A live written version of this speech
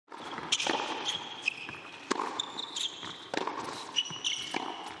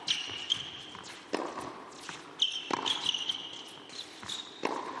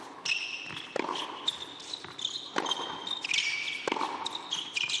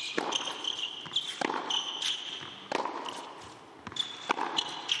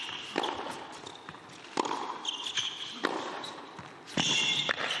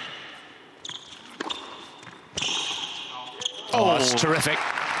that's terrific.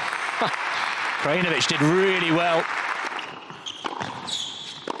 Krajinovic did really well.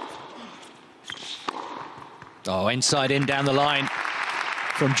 Oh, inside in down the line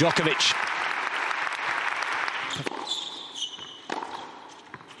from Djokovic.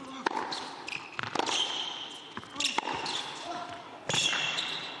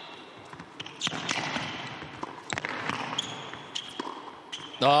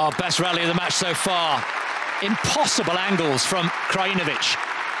 Oh, best rally of the match so far. Impossible angles from Krajinovic.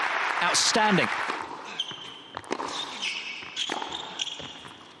 Outstanding.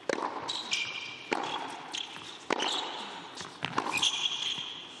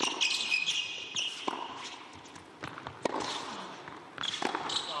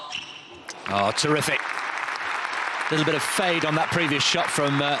 Oh, terrific. A little bit of fade on that previous shot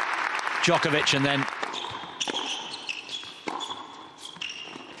from Djokovic, and then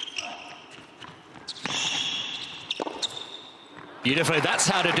beautifully. That's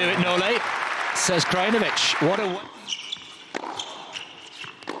how to do it, Nole, says Krajinovic. What a...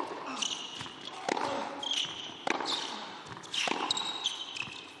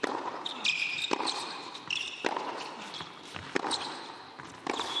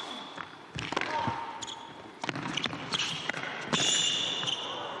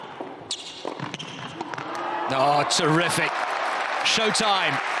 Oh, terrific.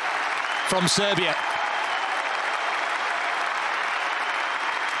 Showtime from Serbia.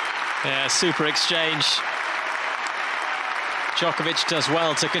 Yeah, super exchange. Djokovic does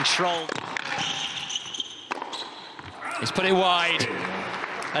well to control. He's put it wide,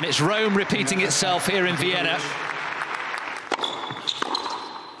 and it's Rome repeating itself here in Vienna.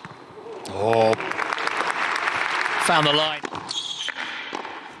 Oh, found the line.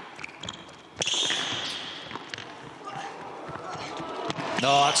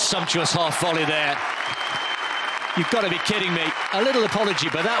 Oh, it's sumptuous half volley there. You've got to be kidding me. A little apology,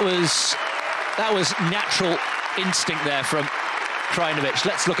 but that was natural instinct there from Krajinovic.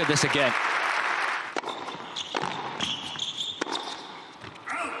 Let's look at this again.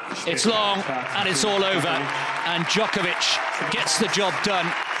 It's long and it's all over, and Djokovic gets the job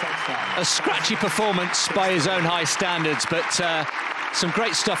done. A scratchy performance by his own high standards, but some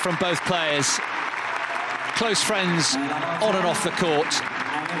great stuff from both players. Close friends on and off the court.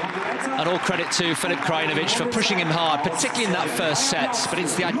 And all credit to Filip Krajinovic for pushing him hard, particularly in that first set. But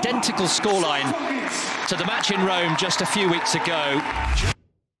it's the identical scoreline to the match in Rome just a few weeks ago.